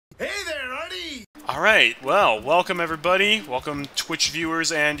Alright, well, welcome everybody. Welcome Twitch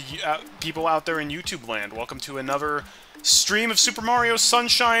viewers and people out there in YouTube land. Welcome to another stream of Super Mario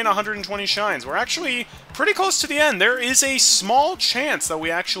Sunshine 120 Shines. We're actually pretty close to the end. There is a small chance that we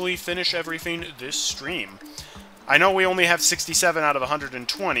actually finish everything this stream. I know we only have 67 out of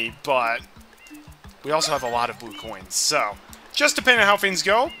 120, but we also have a lot of blue coins. So, just depending on how things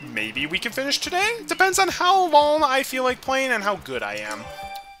go, maybe we can finish today. It depends on how long I feel like playing and how good I am.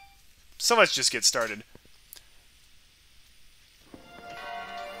 So let's just get started.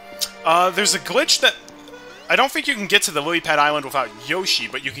 There's a glitch that... I don't think you can get to the Lily Pad Island without Yoshi,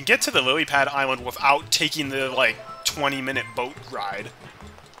 but you can get to the Lily Pad Island without taking the, like, 20-minute boat ride.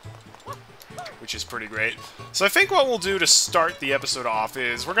 Which is pretty great. So I think what we'll do to start the episode off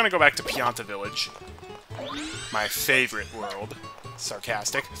is we're gonna go back to Pianta Village. My favorite world.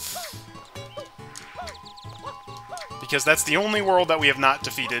 Sarcastic. Because that's the only world that we have not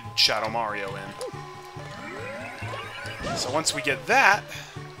defeated Shadow Mario in. So once we get that...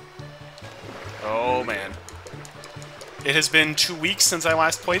 Oh, man. It has been 2 weeks since I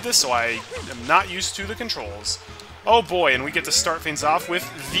last played this, so I am not used to the controls. Oh boy, and we get to start things off with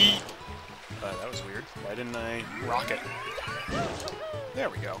the... that was weird. Why didn't I rock it? There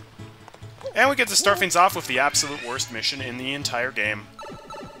we go. And we get to start things off with the absolute worst mission in the entire game.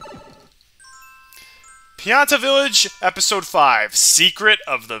 Pianta Village, Episode 5, Secret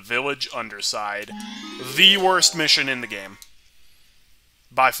of the Village Underside. The worst mission in the game.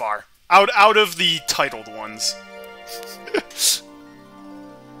 By far. Out of the titled ones.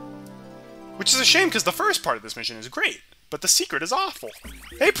 Which is a shame, because the first part of this mission is great, but the secret is awful.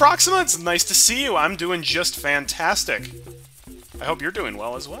 Hey Proxima, it's nice to see you. I'm doing just fantastic. I hope you're doing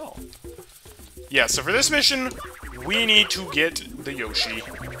well as well. Yeah, so for this mission, we need to get the Yoshi.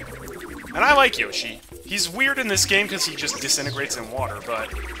 And I like Yoshi. He's weird in this game because he just disintegrates in water,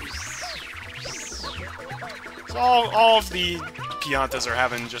 but... So all of the Piantas are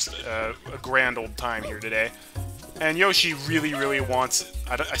having just a grand old time here today. And Yoshi really, really wants...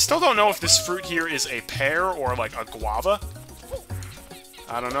 I still don't know if this fruit here is a pear or, like, a guava.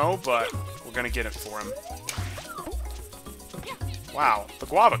 I don't know, but we're gonna get it for him. Wow, the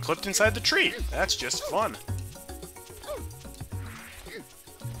guava clipped inside the tree. That's just fun.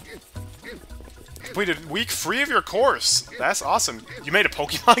 Completed week 3 of your course. That's awesome. You made a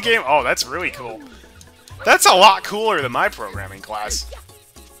Pokemon game? Oh, that's really cool. That's a lot cooler than my programming class.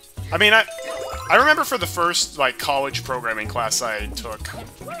 I mean, I remember for the first, like, college programming class I took,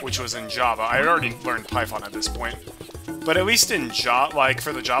 which was in Java. I had already learned Python at this point. But at least in Java, like,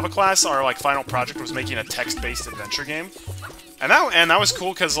 for the Java class, our, like, final project was making a text-based adventure game. And that was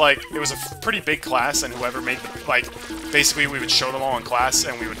cool because, like, it was a pretty big class, and whoever made, like, basically we would show them all in class,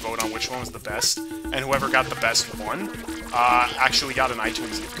 and we would vote on which one was the best. And whoever got the best one, actually got an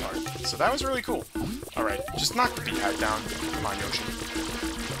iTunes gift card. So that was really cool. Alright, just knock the beehive down. Come on, Yoshi.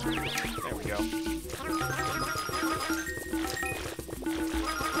 There we go.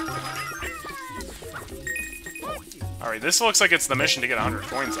 Alright, this looks like it's the mission to get 100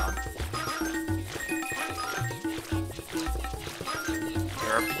 coins on.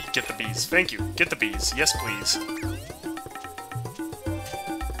 Get the bees. Thank you. Get the bees. Yes, please.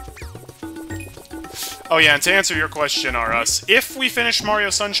 Oh yeah, and to answer your question, Aras, if we finish Mario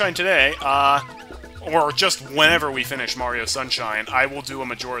Sunshine today, or just whenever we finish Mario Sunshine, I will do a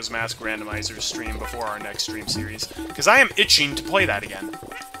Majora's Mask randomizer stream before our next stream series, because I am itching to play that again.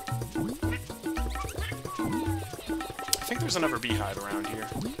 I think there's another beehive around here.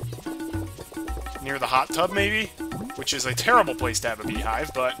 Near the hot tub, maybe? Which is a terrible place to have a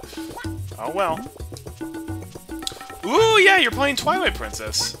beehive, but... oh well. Ooh, yeah, you're playing Twilight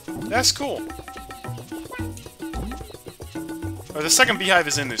Princess. That's cool. Oh, the second beehive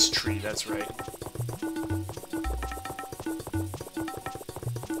is in this tree, that's right.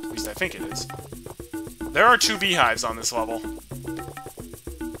 At least I think it is. There are 2 beehives on this level.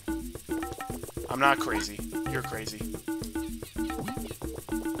 I'm not crazy. You're crazy.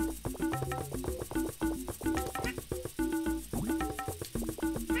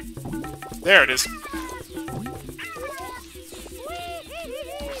 There it is.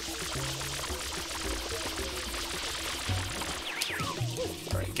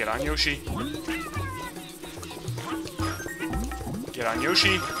 Alright, get on Yoshi. Get on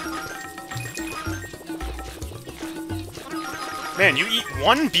Yoshi. Man, you eat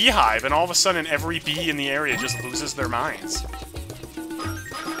 1 beehive and all of a sudden every bee in the area just loses their minds.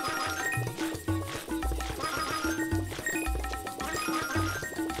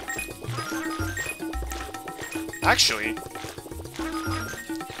 Actually,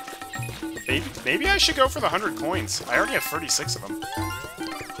 maybe I should go for the 100 coins. I already have 36 of them.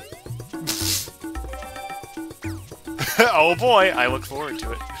 Oh boy, I look forward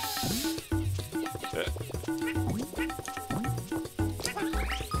to it.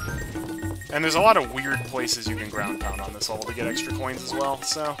 And there's a lot of weird places you can ground pound on this level to get extra coins as well,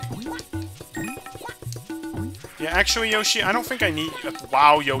 so... Yeah, actually, Yoshi, I don't think I need...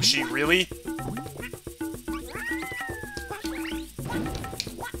 Wow, Yoshi, really?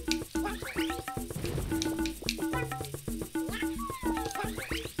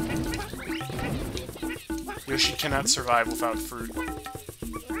 Yoshi cannot survive without fruit.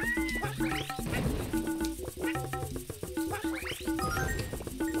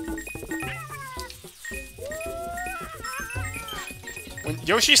 When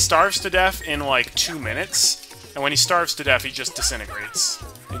Yoshi starves to death in like 2 minutes, and when he starves to death, he just disintegrates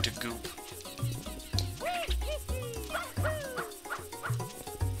into goop.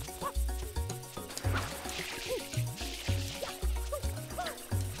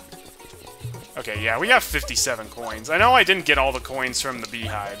 Okay, yeah, we have 57 coins. I know I didn't get all the coins from the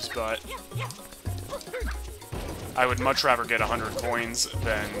beehives, but I would much rather get 100 coins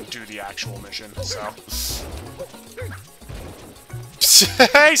than do the actual mission, so...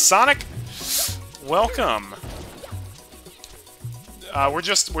 Hey, Sonic! Welcome! We're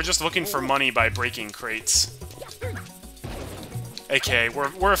just looking for money by breaking crates. AKA,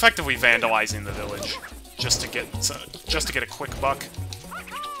 we're effectively vandalizing the village just to get a quick buck.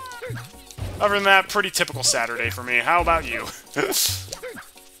 Other than that, pretty typical Saturday for me. How about you?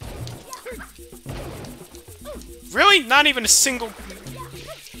 Really? Not even a single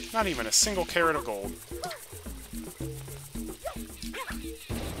carat of gold.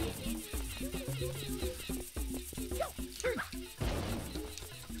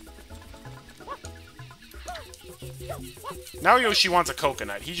 Now Yoshi wants a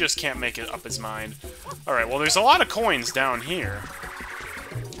coconut. He just can't make it up his mind. Alright, well there's a lot of coins down here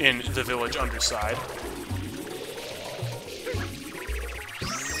in the village underside.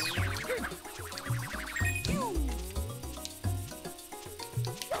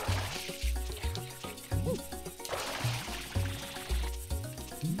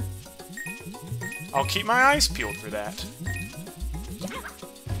 I'll keep my eyes peeled for that.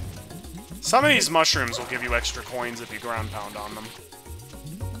 Some of these mushrooms will give you extra coins if you ground pound on them.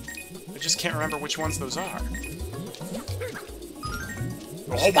 I just can't remember which ones those are.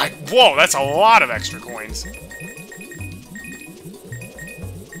 Oh my... Whoa, that's a lot of extra coins.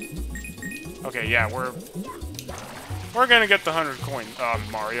 Okay, yeah, we're gonna get the 100 coin...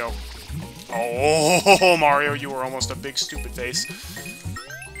 Mario. Oh, Mario, you were almost a big stupid face.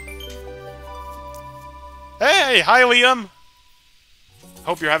 Hey, hi, Liam!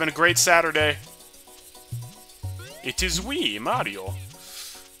 Hope you're having a great Saturday. It is we, Mario.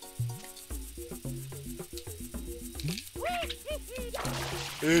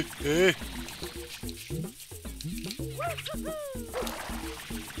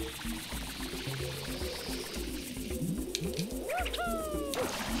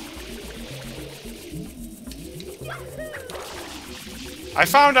 I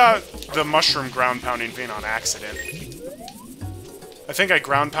found out the mushroom ground pounding thing on accident. I think I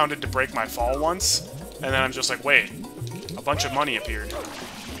ground pounded to break my fall once, and then I'm just like, wait, a bunch of money appeared.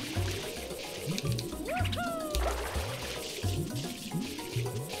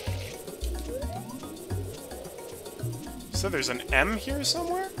 So there's an M here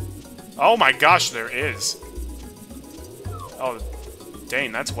somewhere? Oh my gosh, there is. Oh,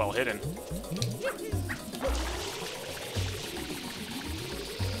 dang, that's well hidden.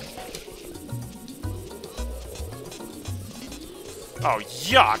 Oh,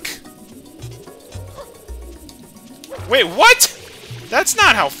 yuck! Wait, what?! That's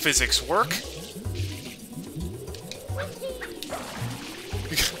not how physics work!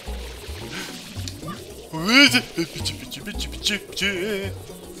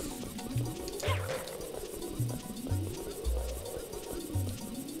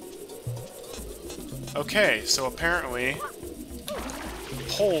 Okay, so apparently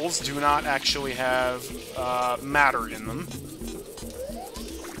poles do not actually have matter in them.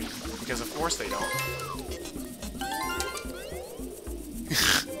 Because of course they don't.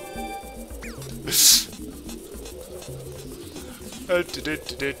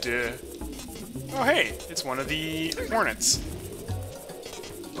 Oh hey, it's one of the hornets.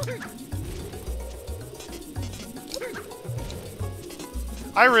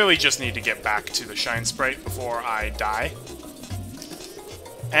 I really just need to get back to the Shine Sprite before I die.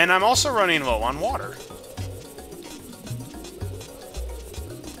 And I'm also running low on water.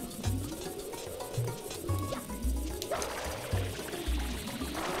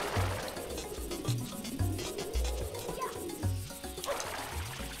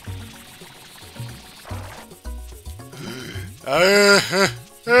 I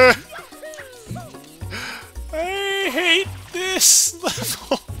hate this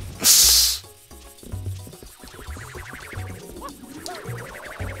level.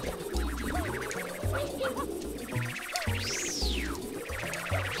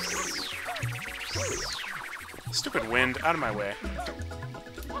 Stupid wind, out of my way.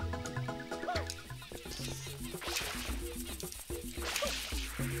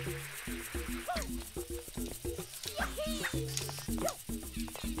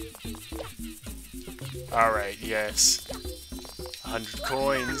 Alright, yes. 100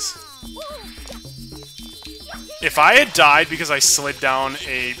 coins. If I had died because I slid down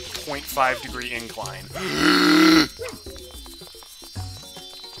a 0.5 degree incline...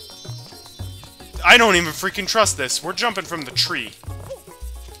 I don't even freaking trust this. We're jumping from the tree.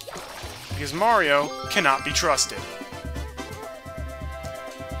 Because Mario cannot be trusted.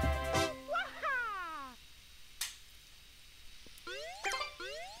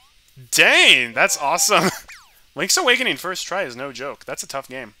 Dang, that's awesome. Link's Awakening first try is no joke. That's a tough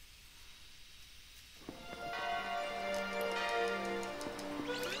game.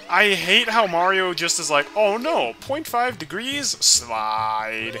 I hate how Mario just is like, oh no, 0.5 degrees,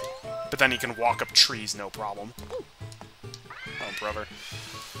 slide. But then he can walk up trees, no problem. Oh, brother.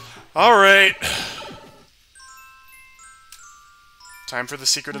 Alright. Time for the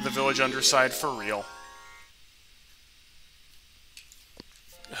secret of the village underside for real.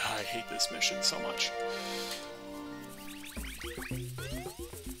 I hate this mission so much.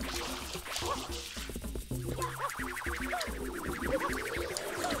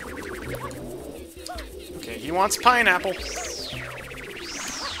 Okay, he wants pineapple.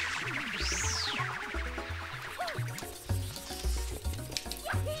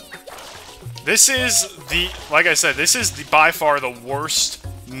 This is the, like I said, this is the by far the worst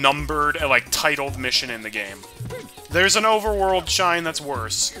numbered, like, titled mission in the game. There's an overworld shine that's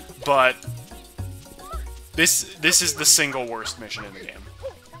worse, but this is the single worst mission in the game.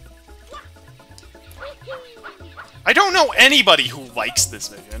 I don't know anybody who likes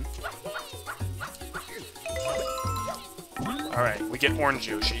this mission. Alright, we get Orange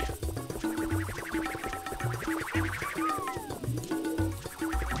Yoshi.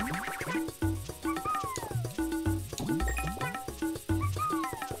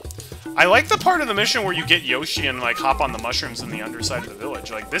 I like the part of the mission where you get Yoshi and, like, hop on the mushrooms in the underside of the village.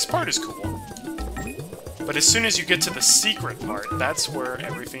 Like, this part is cool. But as soon as you get to the secret part, that's where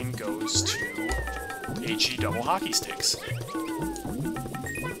everything goes to HE double hockey sticks.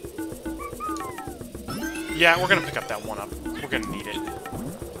 Yeah, we're gonna pick up that one up. We're gonna need it.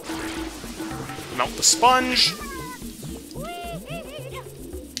 Melt the sponge.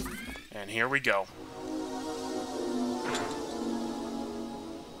 And here we go.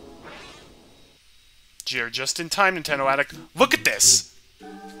 You're just in time, Nintendo Addict. Look at this!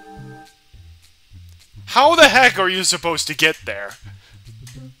 How the heck are you supposed to get there?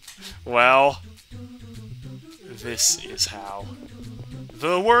 Well, this is how.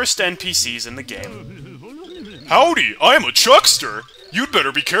 The worst NPCs in the game. Howdy, I am a chuckster! You'd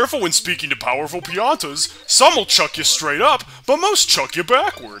better be careful when speaking to powerful Piantas. Some will chuck you straight up, but most chuck you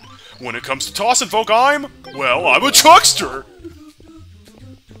backward. When it comes to toss and folk, I'm a chuckster!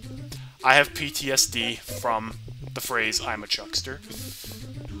 I have PTSD from the phrase, I'm a chuckster.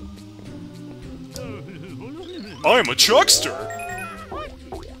 I'm a chuckster!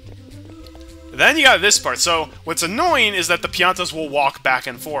 Then you got this part. So, what's annoying is that the Piantas will walk back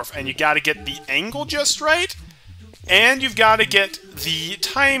and forth, and you gotta get the angle just right, and you've gotta get the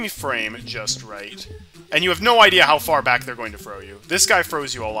time frame just right. And you have no idea how far back they're going to throw you. This guy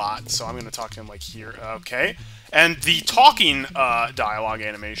throws you a lot, so I'm gonna talk to him like here. Okay. And the talking dialogue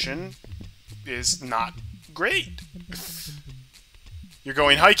animation is not great. You're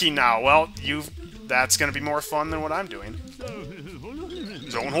going hiking now. Well, that's gonna be more fun than what I'm doing.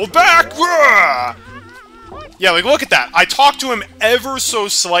 Don't hold back! Yeah, like, look at that. I talked to him ever so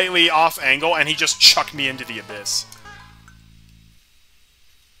slightly off angle, and he just chucked me into the abyss.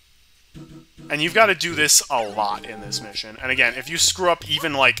 And you've got to do this a lot in this mission. And again, if you screw up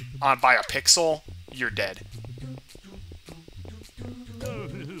even, like, by a pixel, you're dead.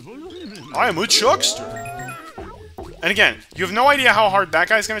 I am a chuckster. And again, you have no idea how hard that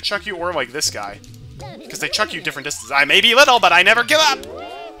guy's gonna chuck you, or like this guy. Because they chuck you different distances. I may be little, but I never give up!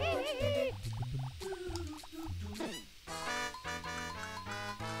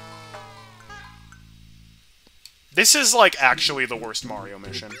 This is, like, actually the worst Mario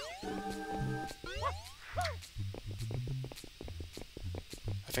mission.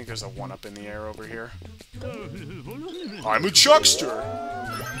 I think there's a 1-up in the air over here. I'm a chuckster!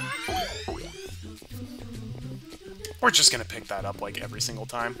 We're just gonna pick that up, like, every single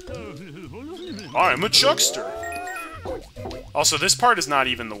time. I'm a chuckster! Also, this part is not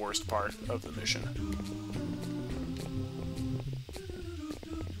even the worst part of the mission.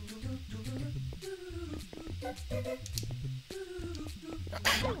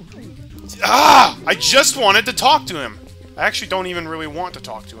 Ah! I just wanted to talk to him! I actually don't even really want to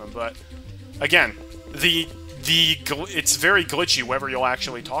talk to him, but... Again, it's very glitchy whether you'll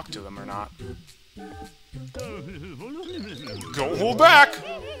actually talk to them or not. Don't hold back!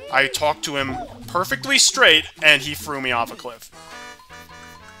 I talked to him perfectly straight, and he threw me off a cliff.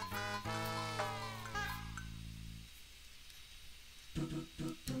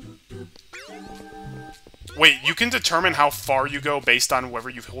 Wait, you can determine how far you go based on whether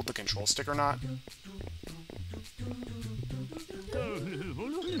you hold the control stick or not?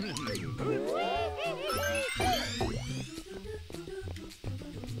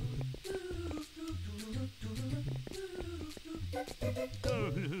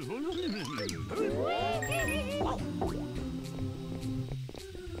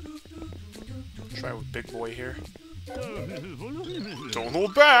 Try with Big Boy here. Don't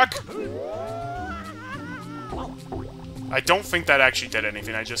hold back! I don't think that actually did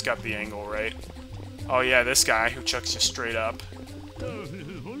anything, I just got the angle right. Oh yeah, this guy who chucks you straight up.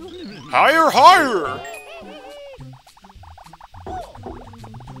 Higher, higher!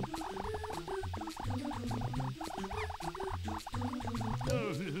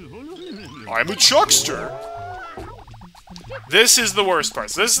 I'm a chuckster! This is the worst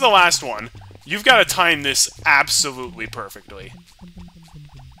part. So this is the last one. You've got to time this absolutely perfectly.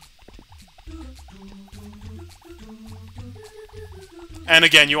 And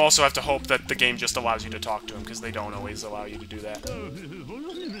again, you also have to hope that the game just allows you to talk to him, because they don't always allow you to do that.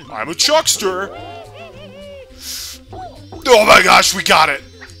 I'm a chuckster! Oh my gosh, we got it!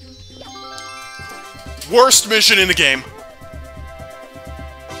 Worst mission in the game.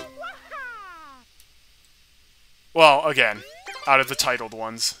 Well, again, out of the titled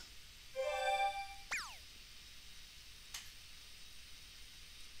ones.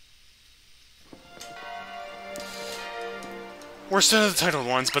 Worst out of the titled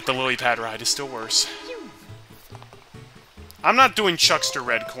ones, but the lily pad ride is still worse. I'm not doing Chuckster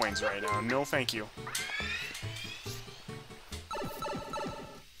red coins right now. No, thank you.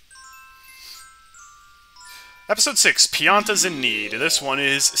 Episode 6, Pianta's in Need. This one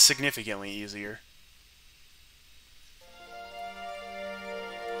is significantly easier.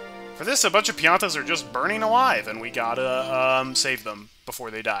 For this, a bunch of Piantas are just burning alive, and we gotta, save them before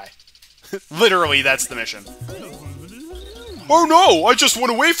they die. Literally, that's the mission. Oh no! I just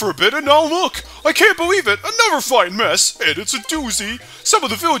went away for a bit, and now look! I can't believe it! Another fine mess! And it's a doozy! Some of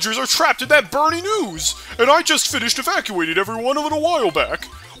the villagers are trapped in that burning ooze! And I just finished evacuating everyone a little while back!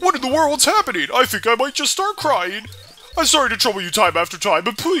 What in the world's happening? I think I might just start crying! I'm sorry to trouble you time after time,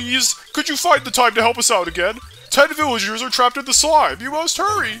 but please, could you find the time to help us out again? 10 villagers are trapped in the slime! You must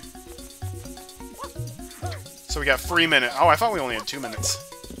hurry! So we got 3 minutes. Oh, I thought we only had 2 minutes.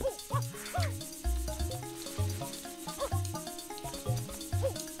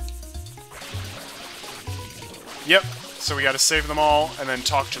 Yep, so we gotta save them all, and then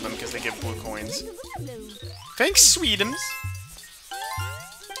talk to them, because they give blue coins. Thanks, Sweetums!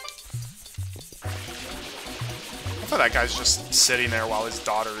 I thought that guy's just sitting there while his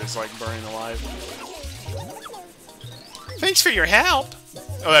daughter is, like, burning alive. Thanks for your help!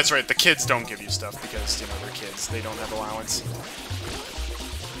 Oh, that's right, the kids don't give you stuff, because, you know, they're kids. They don't have allowance.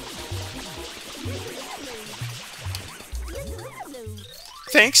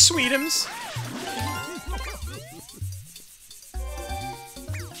 Thanks, Sweetums!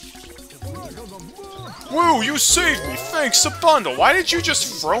 Woo, you saved me! Thanks a bundle! Why did you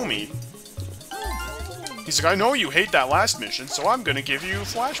just throw me? He's like, I know you hate that last mission, so I'm gonna give you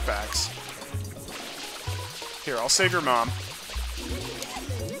flashbacks. Here, I'll save your mom.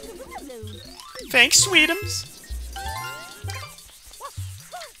 Thanks, Sweetums!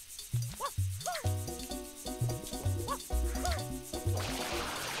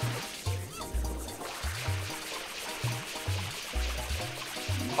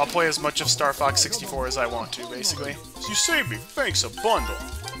 I'll play as much of Star Fox 64 as I want to, basically. You saved me. Thanks a bundle.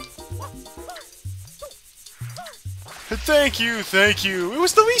 Thank you, thank you. It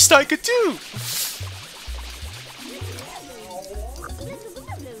was the least I could do.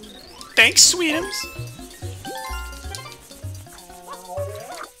 Thanks, Sweetums.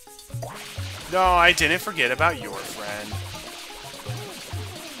 No, I didn't forget about your friend.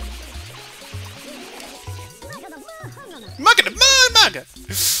 Mugga!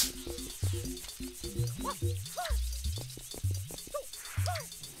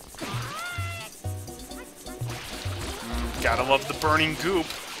 Gotta love the burning goop.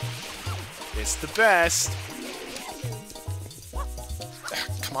 It's the best.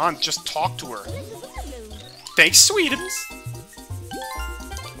 Come on, just talk to her. Thanks, Sweetums!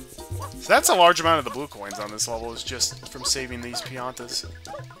 So that's a large amount of the blue coins on this level, is just from saving these Piantas.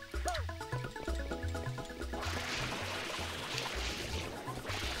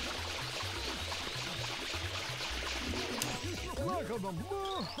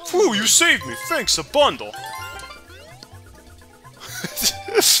 Phew, you saved me! Thanks a bundle!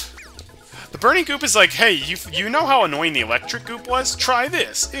 The burning goop is like, hey, you know how annoying the electric goop was? Try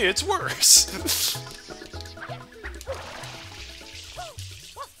this. It's worse.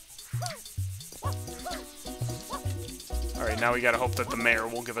 Alright, now we gotta hope that the mayor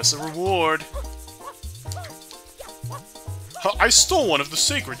will give us a reward. I stole one of the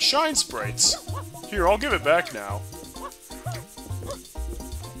sacred shine sprites. Here, I'll give it back now.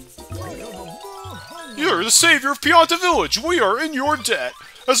 You're the savior of Pianta Village. We are in your debt.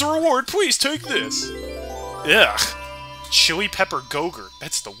 As a reward, please take this. Ugh. Chili pepper Gogurt.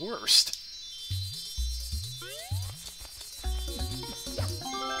 That's the worst.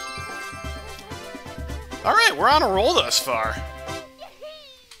 Alright, we're on a roll thus far.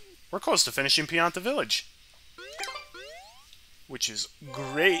 We're close to finishing Pianta Village. Which is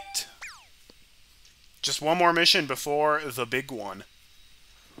great. Just one more mission before the big one.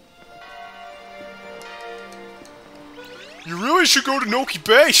 You really should go to Noki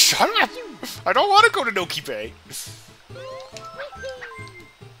Bay! Shut up! I don't want to go to Noki Bay!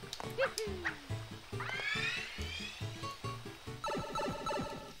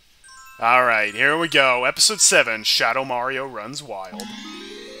 Alright, here we go. Episode 7, Shadow Mario Runs Wild.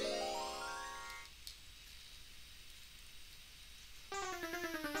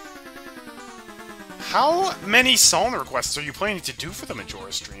 How many song requests are you planning to do for the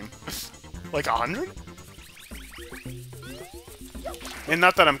Majora stream? Like 100? And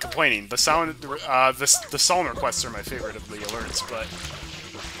not that I'm complaining. The song requests are my favorite of the alerts, but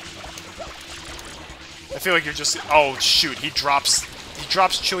I feel like you're just... Oh shoot, he drops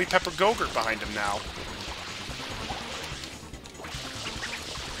Chili Pepper Gogurt behind him now.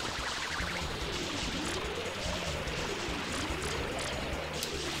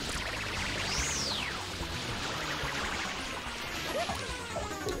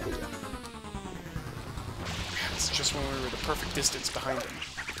 It's just when we were the perfect distance behind him.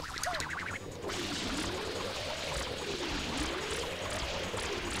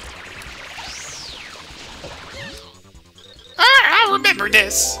 I remember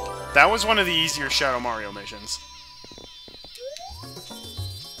this! That was one of the easier Shadow Mario missions.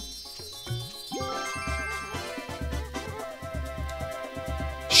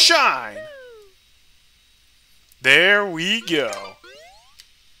 Shine! There we go.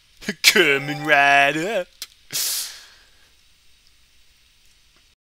 Coming right up.